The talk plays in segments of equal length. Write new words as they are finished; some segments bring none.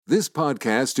This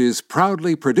podcast is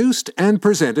proudly produced and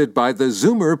presented by the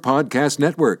Zoomer Podcast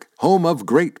Network, home of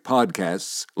great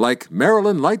podcasts like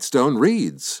Marilyn Lightstone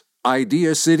Reads,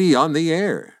 Idea City on the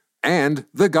Air, and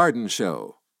The Garden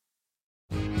Show.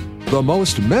 The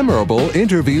most memorable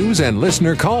interviews and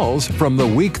listener calls from the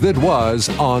week that was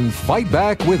on Fight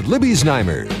Back with Libby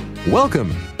Znaimer.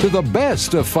 Welcome to the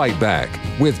best of Fight Back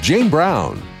with Jane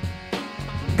Brown.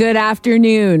 Good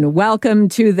afternoon. Welcome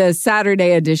to the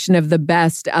Saturday edition of the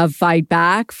Best of Fight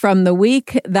Back from the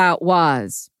week that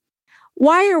was.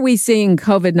 Why are we seeing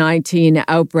COVID-19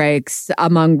 outbreaks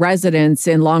among residents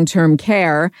in long-term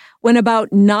care when about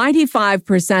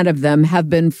 95% of them have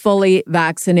been fully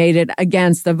vaccinated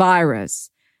against the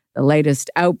virus? The latest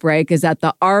outbreak is at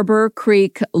the Arbor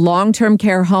Creek Long-Term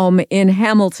Care Home in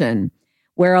Hamilton,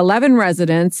 where 11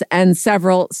 residents and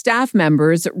several staff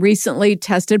members recently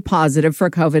tested positive for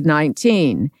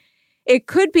COVID-19. It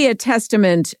could be a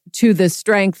testament to the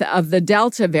strength of the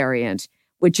Delta variant,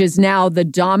 which is now the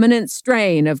dominant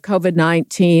strain of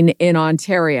COVID-19 in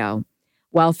Ontario.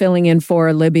 While filling in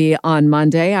for Libby on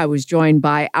Monday, I was joined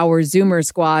by our Zoomer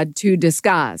squad to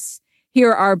discuss.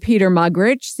 Here are Peter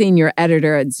Muggeridge, senior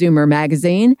editor at Zoomer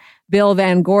magazine, Bill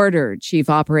VanGorder, Chief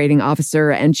Operating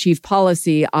Officer and Chief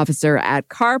Policy Officer at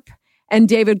CARP, and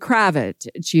David Cravit,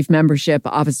 Chief Membership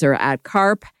Officer at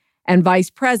CARP and Vice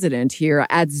President here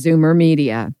at Zoomer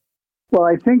Media. Well,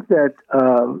 I think that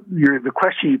the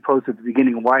question you posed at the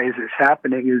beginning, why is this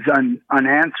happening, is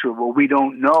unanswerable. We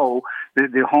don't know.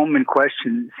 The home in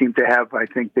question seemed to have, I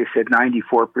think they said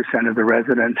 94% of the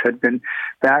residents had been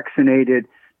vaccinated,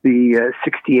 the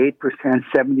 68%,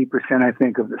 70%, I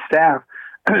think, of the staff.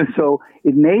 So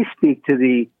it may speak to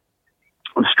the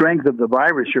strength of the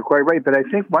virus. You're quite right. But I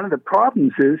think one of the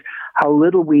problems is how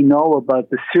little we know about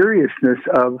the seriousness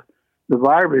of the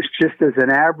virus. Just as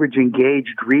an average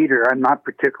engaged reader, I'm not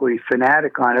particularly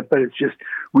fanatic on it, but it's just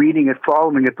reading it,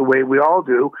 following it the way we all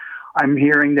do. I'm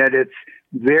hearing that it's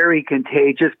very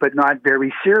contagious, but not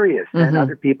very serious. Mm-hmm. And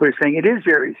other people are saying it is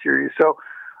very serious. So,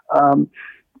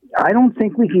 I don't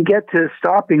think we can get to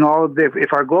stopping all of this.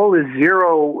 If our goal is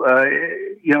zero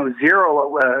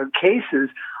cases,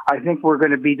 I think we're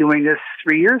going to be doing this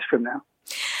 3 years from now.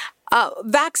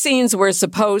 Vaccines were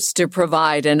supposed to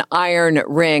provide an iron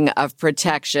ring of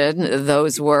protection.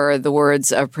 Those were the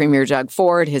words of Premier Doug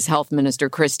Ford, his health minister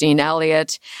Christine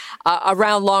Elliott,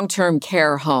 around long-term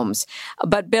care homes.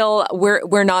 But Bill,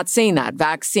 we're not seeing that.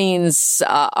 Vaccines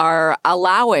are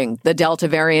allowing the Delta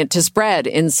variant to spread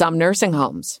in some nursing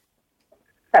homes.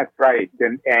 That's right.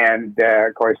 And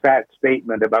of course, that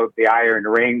statement about the iron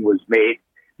ring was made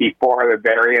before the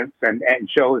variants and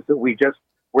shows that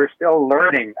we're still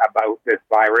learning about this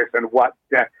virus and what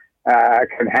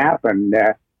can happen.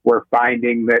 We're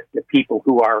finding that the people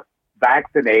who are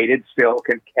vaccinated still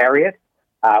can carry it.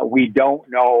 We don't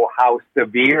know how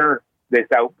severe this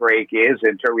outbreak is.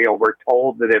 We're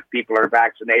told that if people are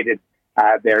vaccinated,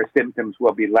 their symptoms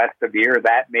will be less severe.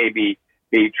 That may be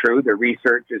true. The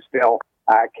research is still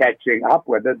catching up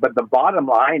with it. But the bottom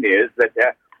line is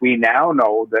that we now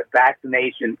know that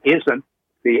vaccination isn't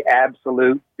the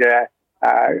absolute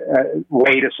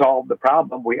way to solve the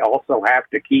problem. We also have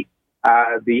to keep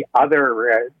the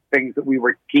other things that we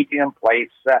were keeping in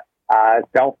place,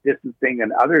 self-distancing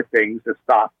and other things to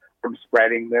stop from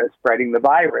spreading the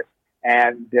virus,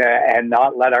 and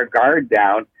not let our guard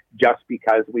down just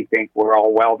because we think we're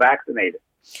all well vaccinated.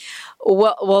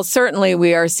 Well, certainly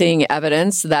we are seeing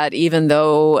evidence that even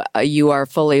though you are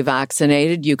fully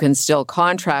vaccinated, you can still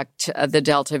contract the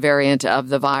Delta variant of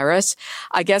the virus.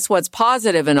 I guess what's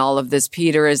positive in all of this,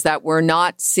 Peter, is that we're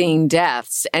not seeing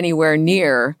deaths anywhere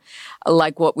near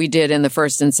like what we did in the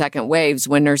first and second waves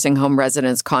when nursing home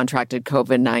residents contracted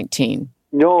COVID-19.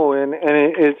 No, and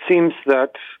it seems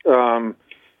that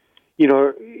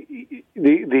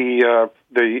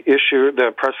the issue,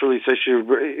 the press release issue,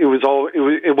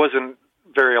 it wasn't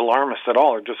very alarmist at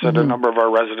all. It just said a number of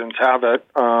our residents have it.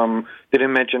 They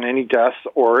didn't mention any deaths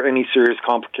or any serious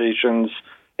complications,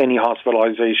 any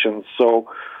hospitalizations. So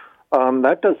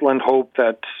that does lend hope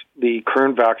that the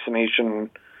current vaccination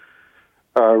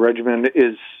regimen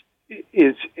is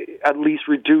at least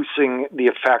reducing the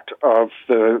effect of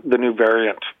the new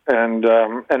variant, and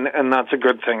that's a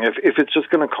good thing. If it's just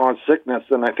going to cause sickness,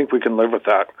 then I think we can live with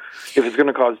that. If it's going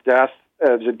to cause death,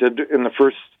 as it did in the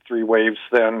first three waves,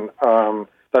 then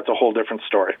that's a whole different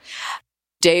story.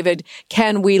 David,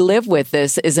 can we live with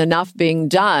this? Is enough being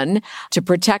done to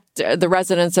protect the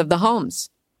residents of the homes?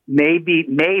 Maybe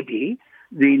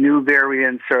the new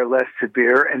variants are less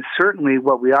severe, and certainly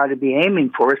what we ought to be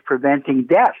aiming for is preventing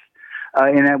death.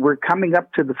 And we're coming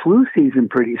up to the flu season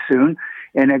pretty soon.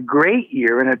 In a great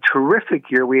year, in a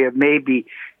terrific year, we have maybe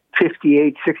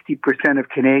 58, 60% of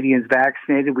Canadians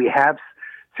vaccinated. We have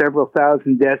several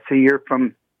thousand deaths a year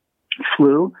from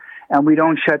flu, and we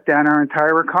don't shut down our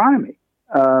entire economy.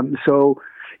 So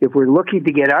if we're looking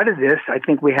to get out of this, I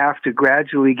think we have to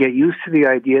gradually get used to the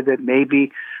idea that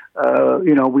maybe,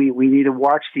 we need to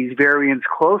watch these variants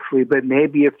closely, but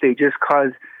maybe if they just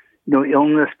cause,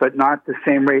 illness, but not the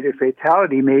same rate of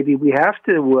fatality, maybe we have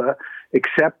to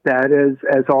accept that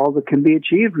as all that can be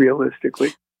achieved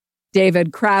realistically.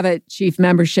 David Cravit, Chief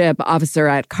Membership Officer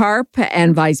at CARP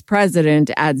and Vice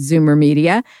President at Zoomer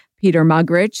Media, Peter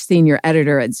Muggeridge, Senior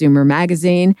Editor at Zoomer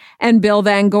Magazine, and Bill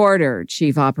VanGorder,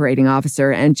 Chief Operating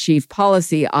Officer and Chief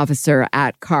Policy Officer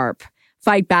at CARP.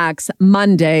 Fight Back's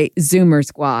Monday Zoomer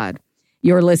Squad.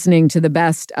 You're listening to the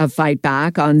best of Fight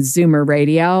Back on Zoomer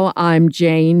Radio. I'm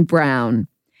Jane Brown.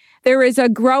 There is a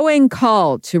growing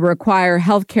call to require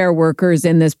healthcare workers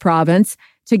in this province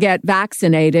to get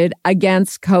vaccinated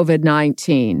against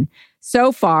COVID-19.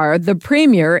 So far, the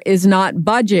Premier is not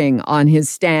budging on his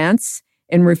stance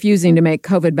in refusing to make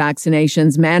COVID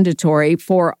vaccinations mandatory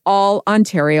for all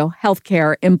Ontario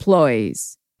healthcare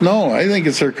employees. No, I think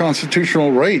it's their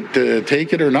constitutional right to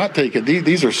take it or not take it.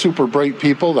 These are super bright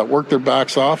people that work their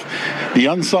backs off. The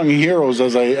unsung heroes,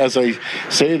 as I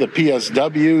say, the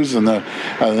PSWs and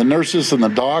the nurses and the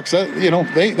docs.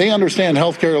 They understand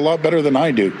healthcare a lot better than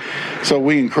I do. So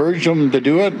we encourage them to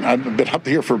do it. I've been up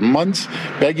here for months,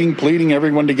 begging, pleading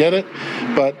everyone to get it,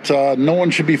 but no one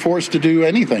should be forced to do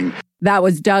anything. That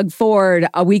was Doug Ford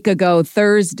a week ago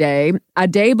Thursday, a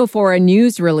day before a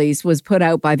news release was put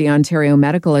out by the Ontario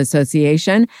Medical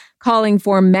Association calling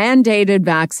for mandated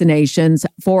vaccinations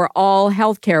for all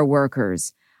healthcare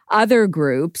workers. Other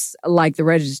groups, like the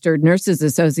Registered Nurses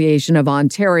Association of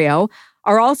Ontario,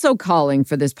 are also calling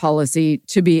for this policy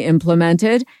to be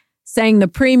implemented, saying the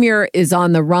Premier is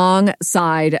on the wrong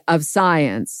side of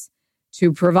science.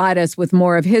 To provide us with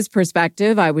more of his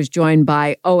perspective, I was joined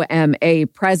by OMA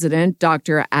President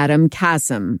Dr. Adam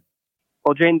Kassam.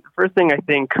 Well, Jane, the first thing I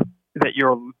think that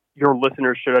your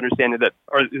listeners should understand is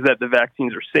that the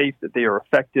vaccines are safe, that they are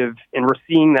effective, and we're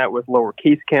seeing that with lower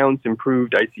case counts,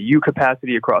 improved ICU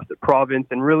capacity across the province,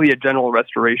 and really a general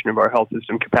restoration of our health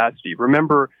system capacity.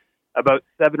 Remember, about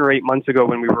 7 or 8 months ago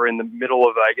when we were in the middle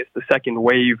of, the second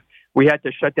wave, we had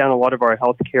to shut down a lot of our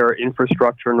healthcare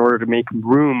infrastructure in order to make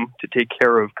room to take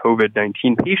care of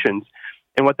COVID-19 patients.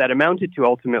 And what that amounted to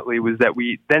ultimately was that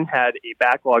we then had a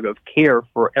backlog of care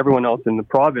for everyone else in the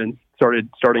province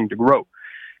starting to grow.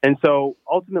 And so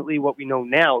ultimately what we know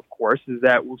now, of course, is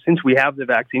that since we have the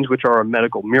vaccines, which are a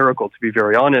medical miracle, to be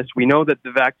very honest, we know that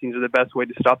the vaccines are the best way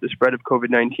to stop the spread of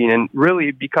COVID-19 and really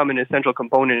become an essential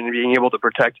component in being able to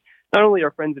protect not only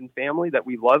our friends and family that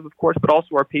we love, of course, but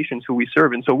also our patients who we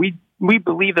serve. And so we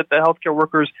believe that the healthcare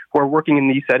workers who are working in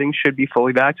these settings should be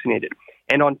fully vaccinated.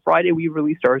 And on Friday, we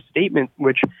released our statement,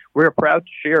 which we're proud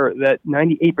to share that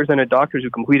 98% of doctors who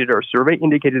completed our survey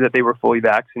indicated that they were fully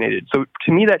vaccinated. So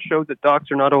to me, that shows that docs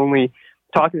are not only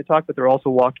talking the talk, but they're also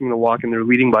walking the walk and they're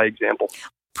leading by example.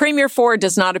 Premier Ford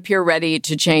does not appear ready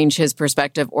to change his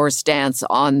perspective or stance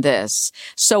on this.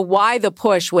 So why the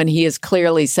push when he is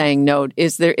clearly saying no?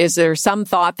 Is there some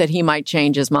thought that he might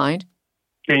change his mind?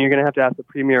 And you're going to have to ask the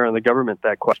Premier and the government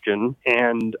that question.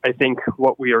 And I think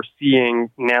what we are seeing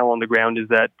now on the ground is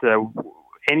that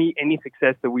any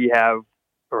success that we have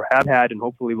or have had and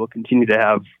hopefully will continue to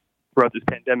have throughout this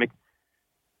pandemic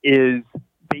is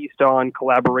based on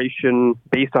collaboration,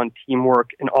 based on teamwork,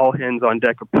 and all hands on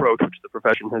deck approach, which the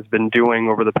profession has been doing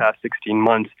over the past 16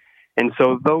 months. And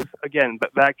so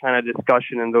that kind of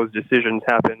discussion and those decisions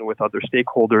happen with other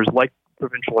stakeholders like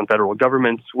provincial and federal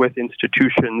governments, with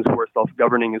institutions who are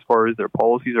self-governing as far as their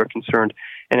policies are concerned.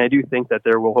 And I do think that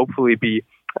there will hopefully be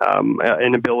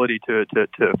an ability to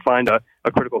find a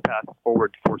critical path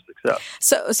forward for success.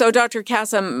 So Dr.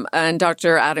 Kassam and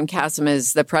Dr. Adam Kassam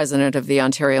is the president of the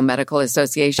Ontario Medical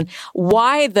Association.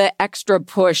 Why the extra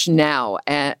push now?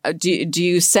 Do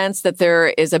you sense that there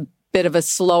is a bit of a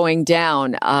slowing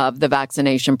down of the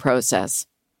vaccination process?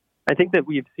 I think that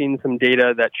we've seen some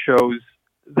data that shows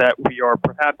that we are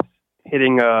perhaps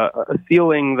hitting a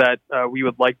ceiling that we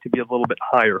would like to be a little bit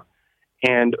higher.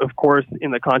 And of course,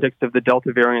 in the context of the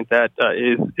Delta variant that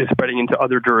is spreading into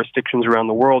other jurisdictions around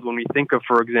the world, when we think of,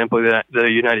 for example,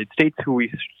 the United States, who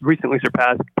we recently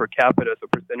surpassed per capita, so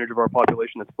percentage of our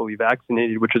population that's fully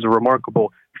vaccinated, which is a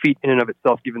remarkable feat in and of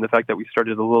itself, given the fact that we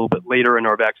started a little bit later in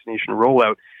our vaccination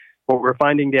rollout. What we're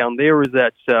finding down there is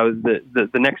that the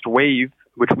next wave,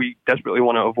 which we desperately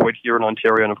want to avoid here in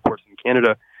Ontario and, of course, in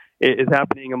Canada, is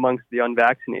happening amongst the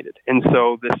unvaccinated. And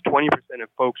so this 20% of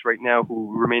folks right now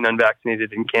who remain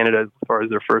unvaccinated in Canada as far as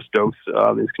their first dose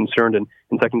is concerned, and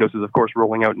second dose is, of course,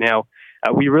 rolling out now,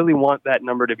 we really want that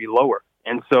number to be lower.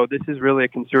 And so this is really a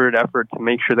concerted effort to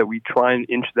make sure that we try and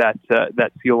inch that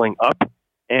ceiling up.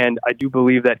 And I do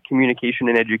believe that communication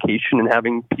and education and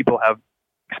having people have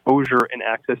exposure and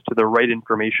access to the right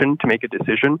information to make a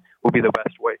decision will be the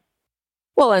best way.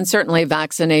 Well, and certainly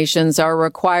vaccinations are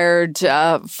required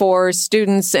for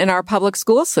students in our public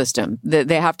school system.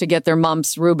 They have to get their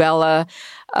mumps, rubella,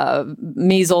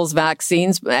 measles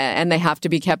vaccines, and they have to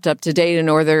be kept up to date in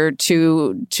order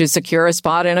to secure a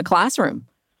spot in a classroom.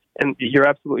 And you're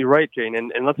absolutely right, Jane.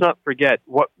 And let's not forget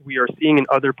what we are seeing in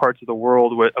other parts of the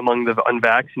world among the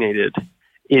unvaccinated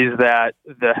is that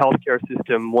the healthcare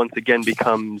system once again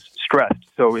becomes stressed.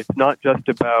 So it's not just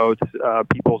about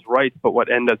people's rights, but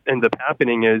what ends up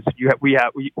happening is we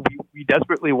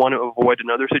desperately want to avoid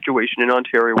another situation in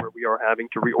Ontario where we are having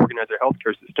to reorganize our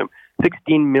healthcare system.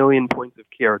 16 million points of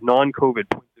care, non-COVID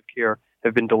points of care,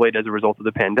 have been delayed as a result of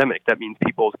the pandemic. That means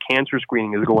people's cancer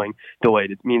screening is going delayed.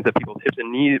 It means that people's hips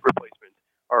and knee replacements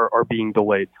are being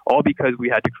delayed, all because we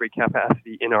had to create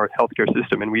capacity in our healthcare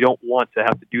system. And we don't want to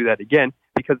have to do that again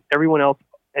because everyone else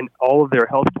and all of their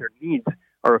healthcare needs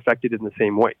are affected in the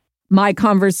same way. My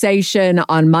conversation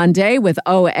on Monday with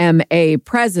OMA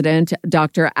President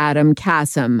Dr. Adam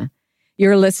Kassam.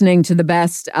 You're listening to the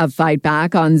best of Fight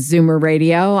Back on Zoomer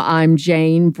Radio. I'm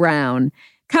Jane Brown.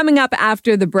 Coming up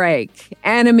after the break,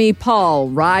 Annamie Paul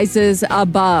rises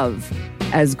above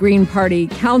as Green Party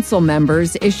council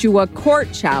members issue a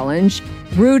court challenge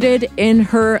rooted in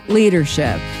her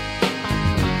leadership.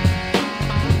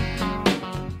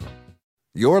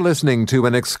 You're listening to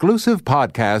an exclusive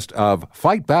podcast of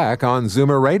Fight Back on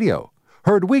Zoomer Radio.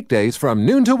 Heard weekdays from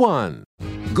noon to 1.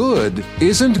 Good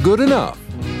isn't good enough.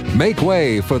 Make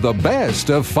way for the best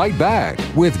of Fight Back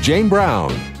with Jane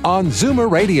Brown on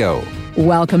Zoomer Radio.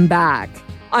 Welcome back.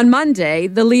 On Monday,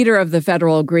 the leader of the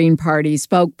federal Green Party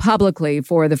spoke publicly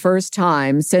for the first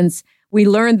time since we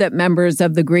learned that members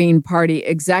of the Green Party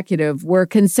executive were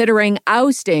considering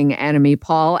ousting Annamie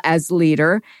Paul as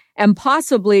leader and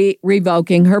possibly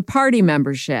revoking her party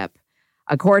membership.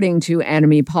 According to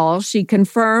Annamie Paul, she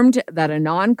confirmed that a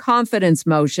non-confidence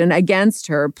motion against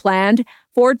her planned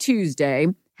for Tuesday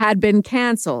had been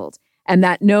canceled, and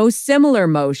that no similar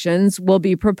motions will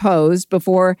be proposed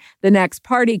before the next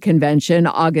party convention,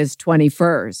 August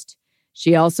 21st.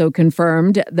 She also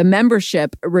confirmed the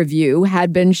membership review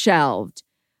had been shelved.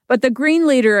 But the Green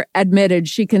leader admitted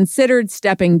she considered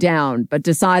stepping down, but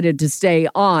decided to stay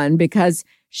on because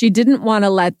she didn't want to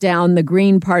let down the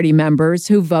Green Party members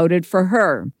who voted for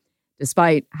her,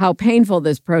 despite how painful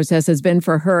this process has been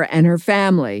for her and her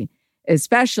family,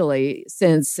 especially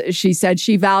since she said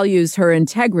she values her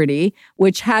integrity,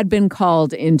 which had been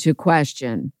called into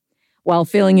question. While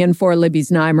filling in for Libby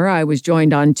Znaimer, I was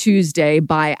joined on Tuesday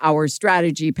by our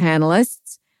strategy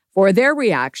panelists for their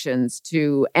reactions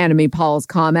to Annamie Paul's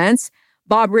comments.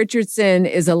 Bob Richardson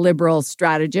is a Liberal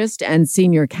strategist and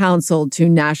senior counsel to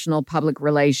National Public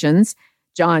Relations.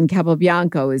 John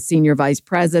Capobianco is senior vice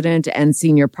president and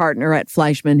senior partner at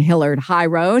Fleischman Hillard High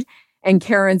Road. And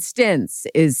Karen Stintz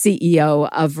is CEO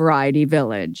of Variety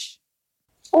Village.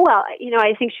 Well,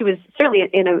 I think she was certainly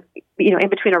in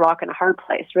between a rock and a hard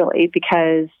place, really,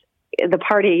 because the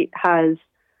party has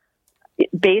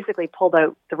basically pulled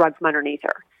out the rug from underneath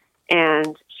her,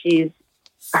 and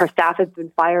her staff has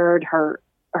been fired. Her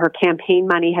campaign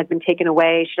money has been taken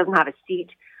away. She doesn't have a seat.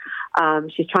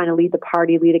 She's trying to lead the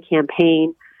party, lead a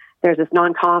campaign. There's this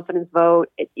non-confidence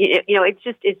vote.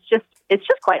 It's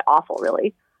just quite awful,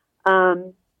 really.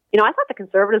 I thought the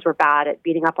Conservatives were bad at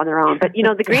beating up on their own, but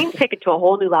the Greens take it to a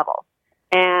whole new level,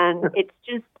 and it's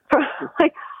just for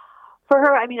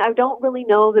her. I mean, I don't really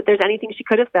know that there's anything she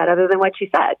could have said other than what she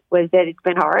said was that it's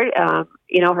been hard.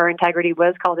 Her integrity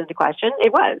was called into question.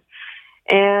 It was,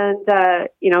 and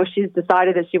she's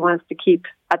decided that she wants to keep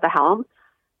at the helm,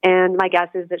 and my guess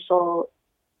is that she'll,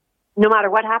 no matter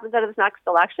what happens out of this next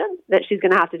election, that she's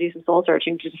going to have to do some soul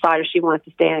searching to decide if she wants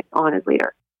to stay on as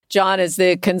leader. John is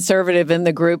the conservative in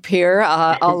the group here.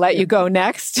 I'll let you go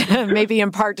next, maybe in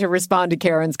part to respond to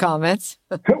Karen's comments.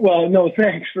 Well, no,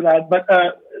 thanks for that. But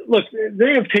look,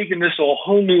 they have taken this a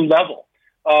whole new level.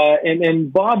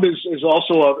 And Bob is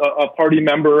also a party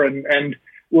member and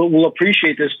will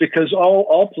appreciate this because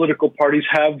all political parties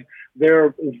have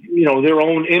their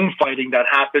own infighting that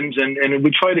happens. And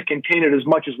we try to contain it as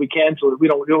much as we can so that we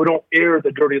don't air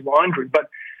the dirty laundry. But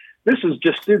this is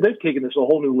just, they've taken this a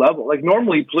whole new level. Like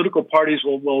normally political parties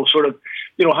will sort of,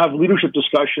 have leadership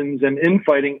discussions and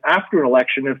infighting after an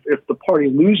election if the party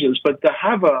loses. But to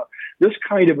have this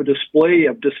kind of a display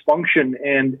of dysfunction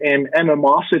and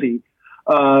animosity,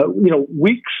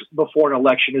 weeks before an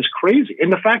election is crazy.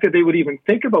 And the fact that they would even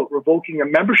think about revoking a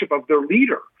membership of their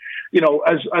leader,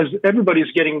 as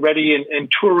everybody's getting ready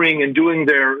and touring and doing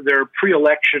their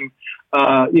pre-election,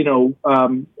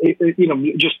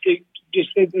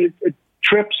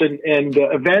 trips and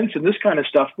events and this kind of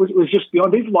stuff was just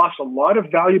beyond. They've lost a lot of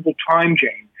valuable time,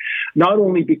 Jane, not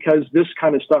only because this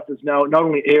kind of stuff is now not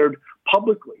only aired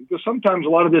publicly, because sometimes a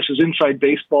lot of this is inside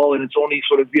baseball and it's only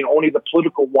sort of, only the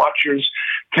political watchers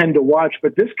tend to watch,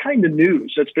 but this kind of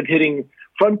news that's been hitting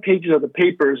front pages of the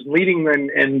papers, leading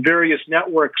in various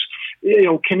networks,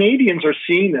 Canadians are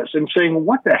seeing this and saying,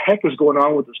 what the heck is going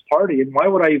on with this party and why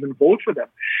would I even vote for them?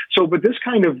 So, but this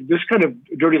kind of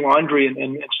dirty laundry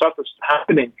and stuff that's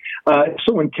happening is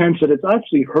so intense that it's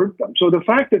actually hurt them. So the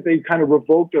fact that they've kind of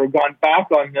revoked or gone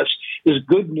back on this is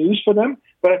good news for them.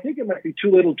 But I think it might be too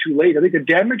little, too late. I think the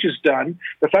damage is done.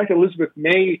 The fact that Elizabeth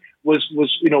May was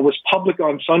public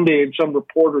on Sunday in some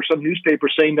report or some newspaper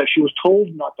saying that she was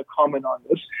told not to comment on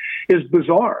this is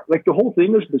bizarre. Like the whole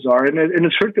thing is bizarre, and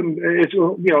it's hurt them. It's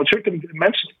hurt them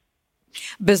immensely.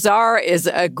 Bizarre is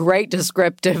a great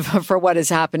descriptive for what is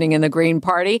happening in the Green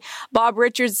Party. Bob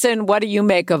Richardson, what do you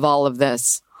make of all of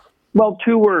this? Well,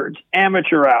 2 words: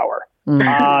 amateur hour.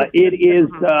 It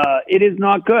is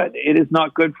not good. It is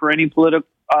not good for any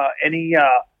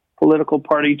political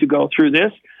party to go through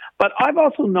this. But I've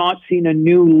also not seen a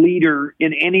new leader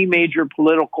in any major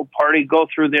political party go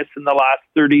through this in the last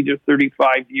 30 to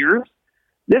 35 years.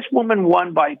 This woman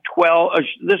won by 12.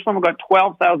 This woman got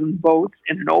 12,000 votes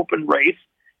in an open race.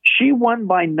 She won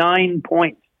by 9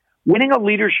 points. Winning a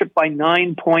leadership by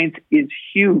 9 points is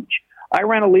huge. I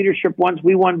ran a leadership once.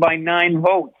 We won by 9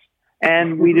 votes.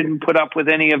 And we didn't put up with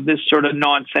any of this sort of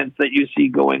nonsense that you see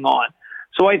going on.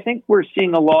 So I think we're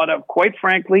seeing a lot of, quite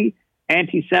frankly,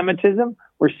 anti-Semitism.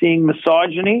 We're seeing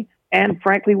misogyny. And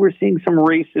frankly, we're seeing some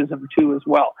racism too as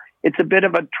well. It's a bit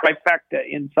of a trifecta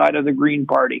inside of the Green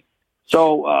Party.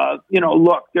 So,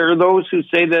 look, there are those who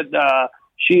say that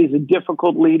she is a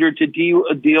difficult leader to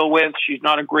deal with. She's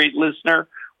not a great listener.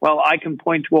 Well, I can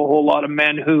point to a whole lot of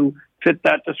men who fit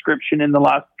that description in the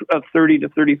last 30 to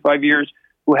 35 years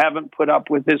who haven't put up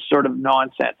with this sort of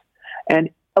nonsense. And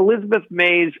Elizabeth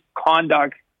May's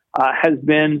conduct has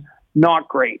been not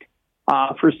great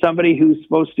for somebody who's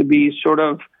supposed to be sort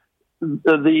of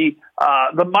the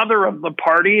mother of the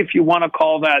party, if you want to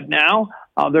call that now,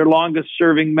 their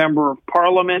longest-serving member of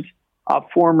parliament, a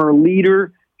former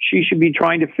leader. She should be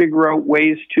trying to figure out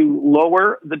ways to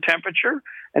lower the temperature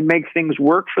and make things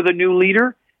work for the new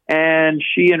leader. And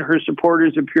she and her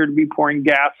supporters appear to be pouring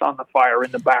gas on the fire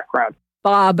in the background.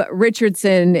 Bob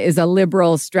Richardson is a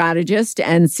Liberal strategist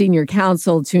and senior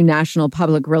counsel to National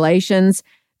Public Relations.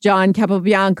 John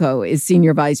Capobianco is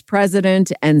senior vice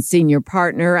president and senior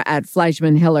partner at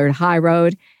Fleischman Hillard High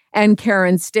Road. And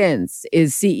Karen Stintz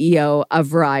is CEO of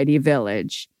Variety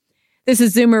Village. This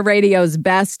is Zoomer Radio's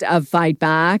Best of Fight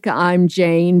Back. I'm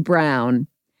Jane Brown.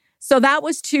 So that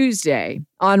was Tuesday.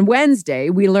 On Wednesday,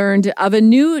 we learned of a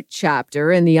new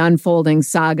chapter in the unfolding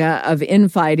saga of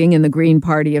infighting in the Green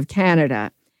Party of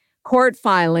Canada. Court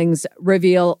filings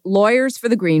reveal lawyers for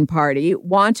the Green Party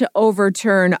want to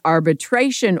overturn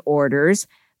arbitration orders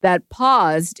that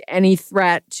paused any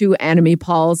threat to Annamie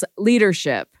Paul's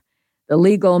leadership. The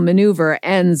legal maneuver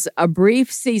ends a brief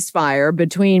ceasefire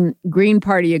between Green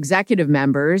Party executive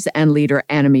members and leader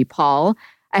Annamie Paul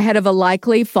ahead of a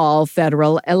likely fall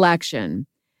federal election.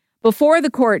 Before the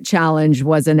court challenge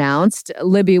was announced,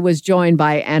 Libby was joined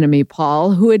by Annamie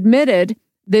Paul, who admitted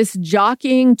this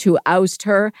jockeying to oust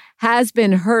her has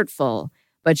been hurtful,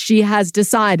 but she has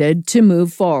decided to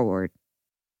move forward.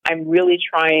 I'm really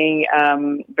trying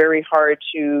very hard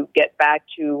to get back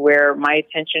to where my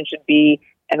attention should be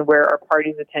and where our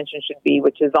party's attention should be,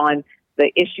 which is on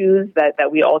the issues that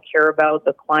we all care about,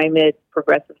 the climate,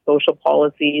 progressive social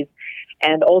policies,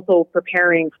 and also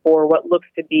preparing for what looks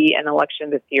to be an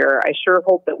election this year. I sure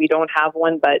hope that we don't have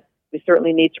one, but we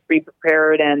certainly need to be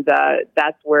prepared, and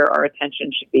that's where our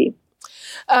attention should be.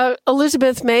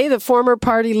 Elizabeth May, the former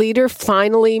party leader,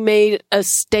 finally made a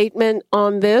statement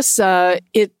on this.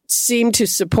 It seemed to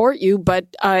support you, but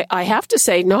I have to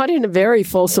say, not in a very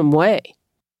fulsome way.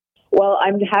 Well,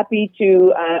 I'm happy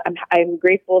to. I'm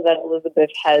grateful that Elizabeth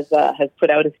has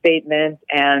put out a statement,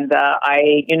 and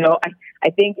I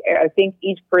think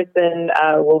each person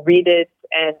will read it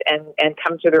and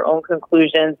come to their own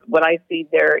conclusions. What I see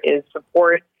there is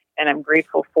support, and I'm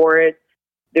grateful for it.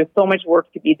 There's so much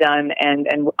work to be done, and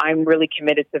I'm really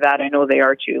committed to that. I know they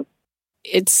are too.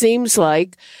 it seems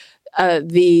like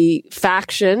the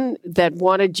faction that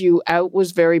wanted you out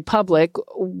was very public,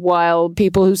 while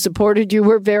people who supported you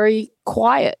were very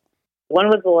quiet. When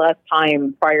was the last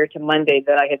time prior to Monday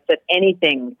that I had said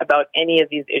anything about any of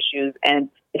these issues? And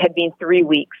it had been 3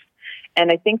 weeks. And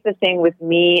I think the same with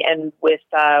me and with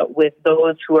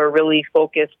those who are really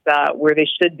focused where they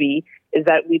should be is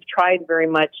that we've tried very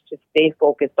much to stay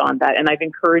focused on that. And I've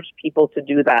encouraged people to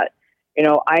do that. You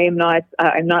know, I'm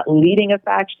not leading a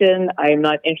faction. I am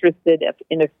not interested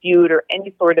in a feud or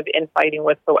any sort of infighting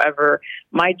whatsoever.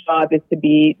 My job is to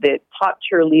be the top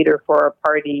cheerleader for our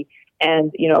party.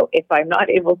 And, you know, if I'm not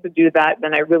able to do that,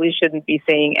 then I really shouldn't be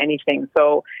saying anything.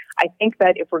 So I think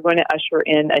that if we're going to usher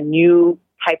in a new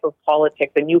type of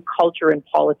politics, a new culture in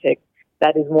politics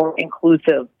that is more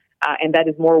inclusive and that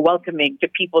is more welcoming to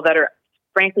people that are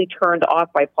frankly turned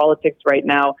off by politics right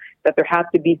now, that there have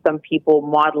to be some people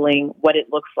modeling what it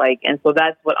looks like. And so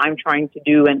that's what I'm trying to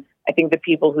do. And I think the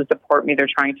people who support me, they're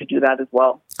trying to do that as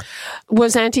well.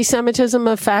 Was anti-Semitism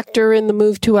a factor in the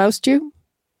move to oust you?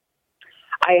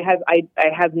 I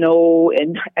have no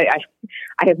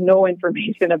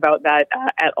information about that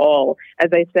at all.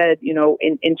 As I said, you know,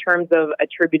 in terms of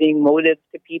attributing motives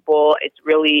to people, it's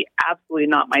really absolutely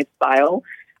not my style.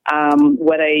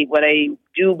 What I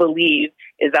do believe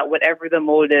is that whatever the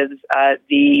motives,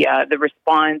 the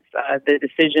response, the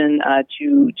decision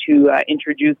to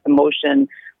introduce the motion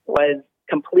was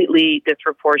completely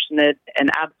disproportionate and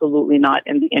absolutely not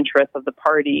in the interest of the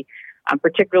party.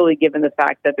 Particularly given the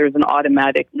fact that there's an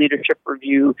automatic leadership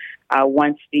review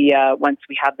once we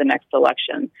have the next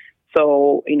election.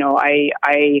 So, you know,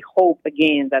 I hope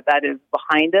again that is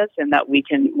behind us and that we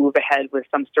can move ahead with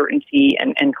some certainty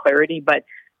and clarity. But,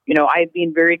 you know, I've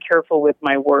been very careful with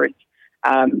my words.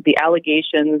 The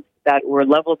allegations that were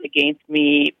leveled against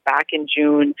me back in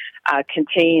June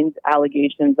contained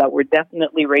allegations that were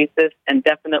definitely racist and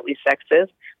definitely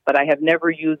sexist. But I have never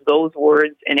used those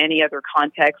words in any other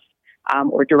context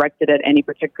or directed at any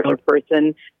particular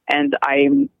person. And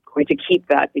I'm going to keep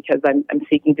that because I'm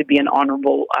seeking to be an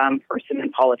honorable person in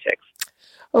politics.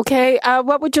 Okay.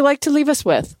 What would you like to leave us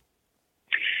with?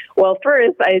 Well,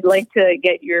 first, I'd like to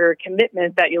get your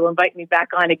commitment that you'll invite me back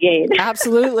on again.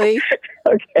 Absolutely.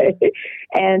 Okay.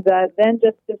 And then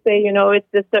just to say, you know,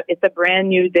 it's a brand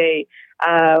new day.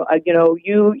 You know,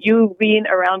 you've been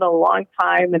around a long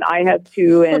time, and I have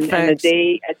too. And a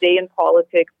day in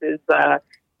politics is a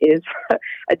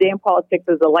day in politics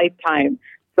is a lifetime.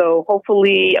 So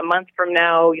hopefully a month from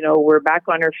now, you know, we're back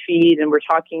on our feet and we're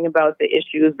talking about the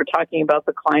issues, we're talking about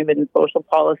the climate and social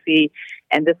policy,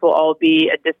 and this will all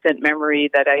be a distant memory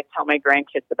that I tell my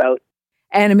grandkids about.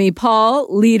 Annamie Paul,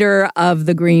 leader of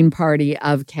the Green Party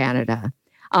of Canada.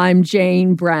 I'm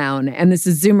Jane Brown, and this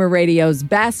is Zoomer Radio's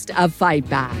Best of Fight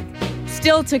Back.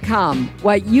 Still to come,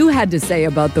 what you had to say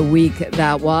about the week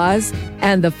that was,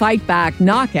 and the Fight Back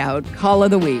Knockout Call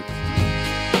of the Week.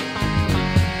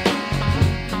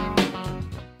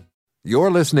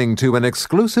 You're listening to an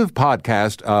exclusive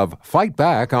podcast of Fight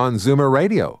Back on Zoomer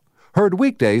Radio. Heard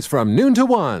weekdays from noon to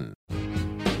 1.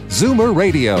 Zoomer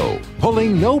Radio,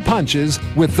 pulling no punches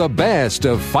with the best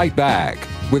of Fight Back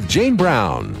with Jane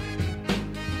Brown.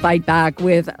 Fight Back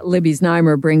with Libby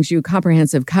Znaimer brings you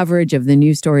comprehensive coverage of the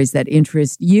news stories that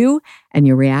interest you and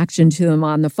your reaction to them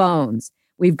on the phones.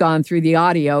 We've gone through the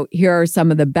audio. Here are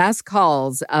some of the best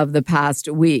calls of the past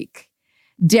week.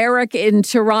 Derek in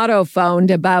Toronto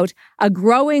phoned about a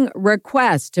growing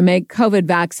request to make COVID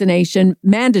vaccination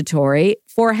mandatory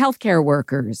for healthcare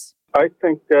workers. I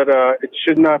think that it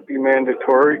should not be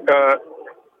mandatory.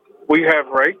 We have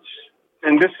rights,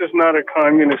 and this is not a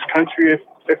communist country.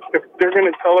 If they're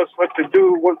going to tell us what to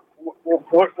do,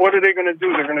 what are they going to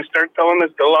do? They're going to start telling us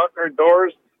to lock our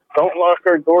doors, don't lock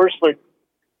our doors. Like,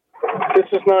 this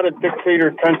is not a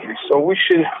dictator country, so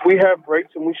we have rights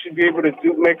and we should be able to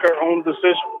make our own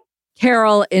decisions.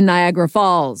 Carol in Niagara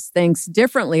Falls thinks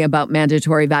differently about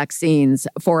mandatory vaccines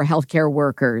for healthcare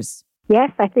workers. Yes,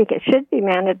 I think it should be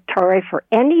mandatory for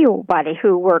anybody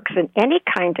who works in any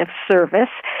kind of service,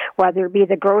 whether it be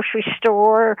the grocery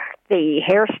store, the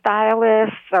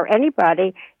hairstylist, or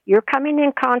anybody. You're coming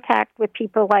in contact with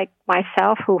people like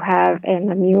myself who have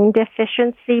an immune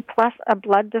deficiency plus a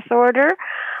blood disorder.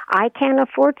 I can't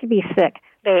afford to be sick.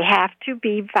 They have to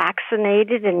be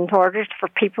vaccinated in order for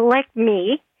people like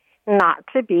me not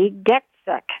to get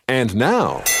sick. And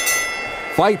now,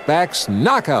 Fight Back's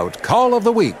Knockout Call of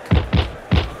the Week.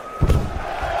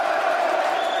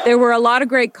 There were a lot of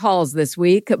great calls this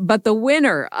week, but the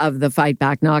winner of the Fight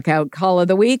Back Knockout Call of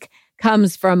the Week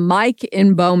comes from Mike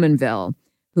in Bowmanville,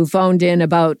 who phoned in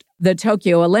about the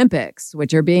Tokyo Olympics,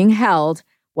 which are being held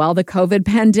while the COVID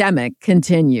pandemic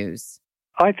continues.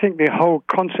 I think the whole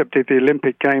concept of the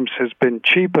Olympic Games has been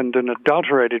cheapened and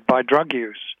adulterated by drug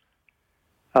use.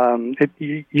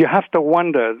 You have to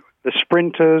wonder, the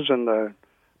sprinters and the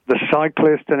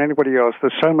cyclists and anybody else,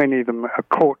 there's so many of them are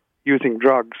caught using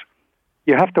drugs.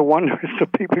 You have to wonder if the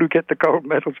people who get the gold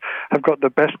medals have got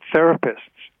the best therapists.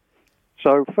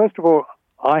 So, first of all,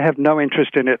 I have no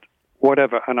interest in it,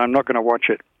 whatever, and I'm not going to watch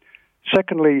it.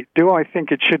 Secondly, do I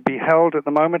think it should be held at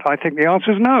the moment? I think the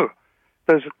answer is no.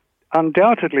 There's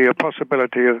undoubtedly a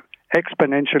possibility of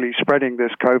exponentially spreading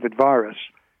this COVID virus.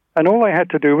 And all I had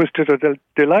to do was to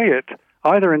delay it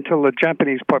either until the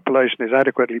Japanese population is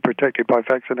adequately protected by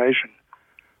vaccination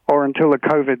or until the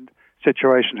COVID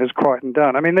situation has quietened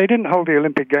down. I mean, they didn't hold the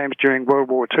Olympic Games during World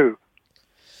War II.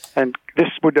 And this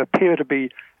would appear to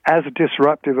be as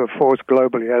disruptive a force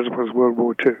globally as was World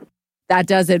War II. That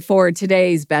does it for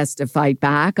today's Best of Fight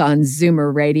Back on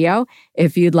Zoomer Radio.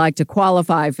 If you'd like to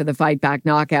qualify for the Fight Back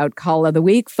Knockout Call of the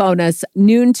Week, phone us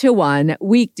noon to 1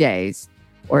 weekdays.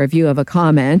 Or if you have a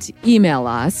comment, email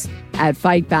us at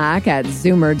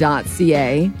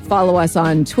fightback@zoomer.ca. Follow us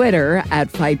on Twitter at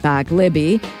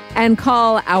FightbackLibby and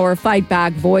call our Fight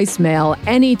Back voicemail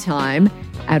anytime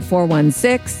at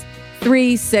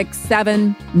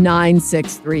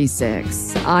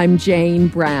 416-367-9636. I'm Jane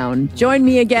Brown. Join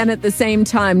me again at the same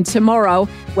time tomorrow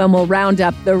when we'll round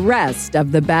up the rest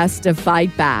of the Best of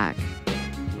Fight Back.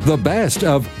 The Best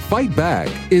of Fight Back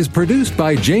is produced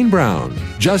by Jane Brown,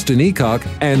 Justin Eacock,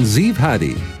 and Zeev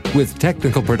Hadi, with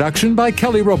technical production by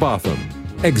Kelly Robotham.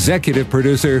 Executive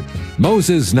producer,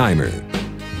 Moses Znaimer.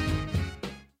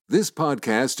 This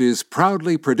podcast is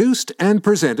proudly produced and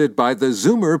presented by the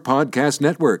Zoomer Podcast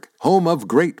Network, home of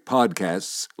great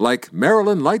podcasts like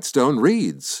Marilyn Lightstone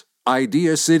Reads,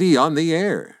 Idea City on the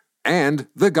Air, and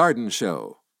The Garden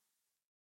Show.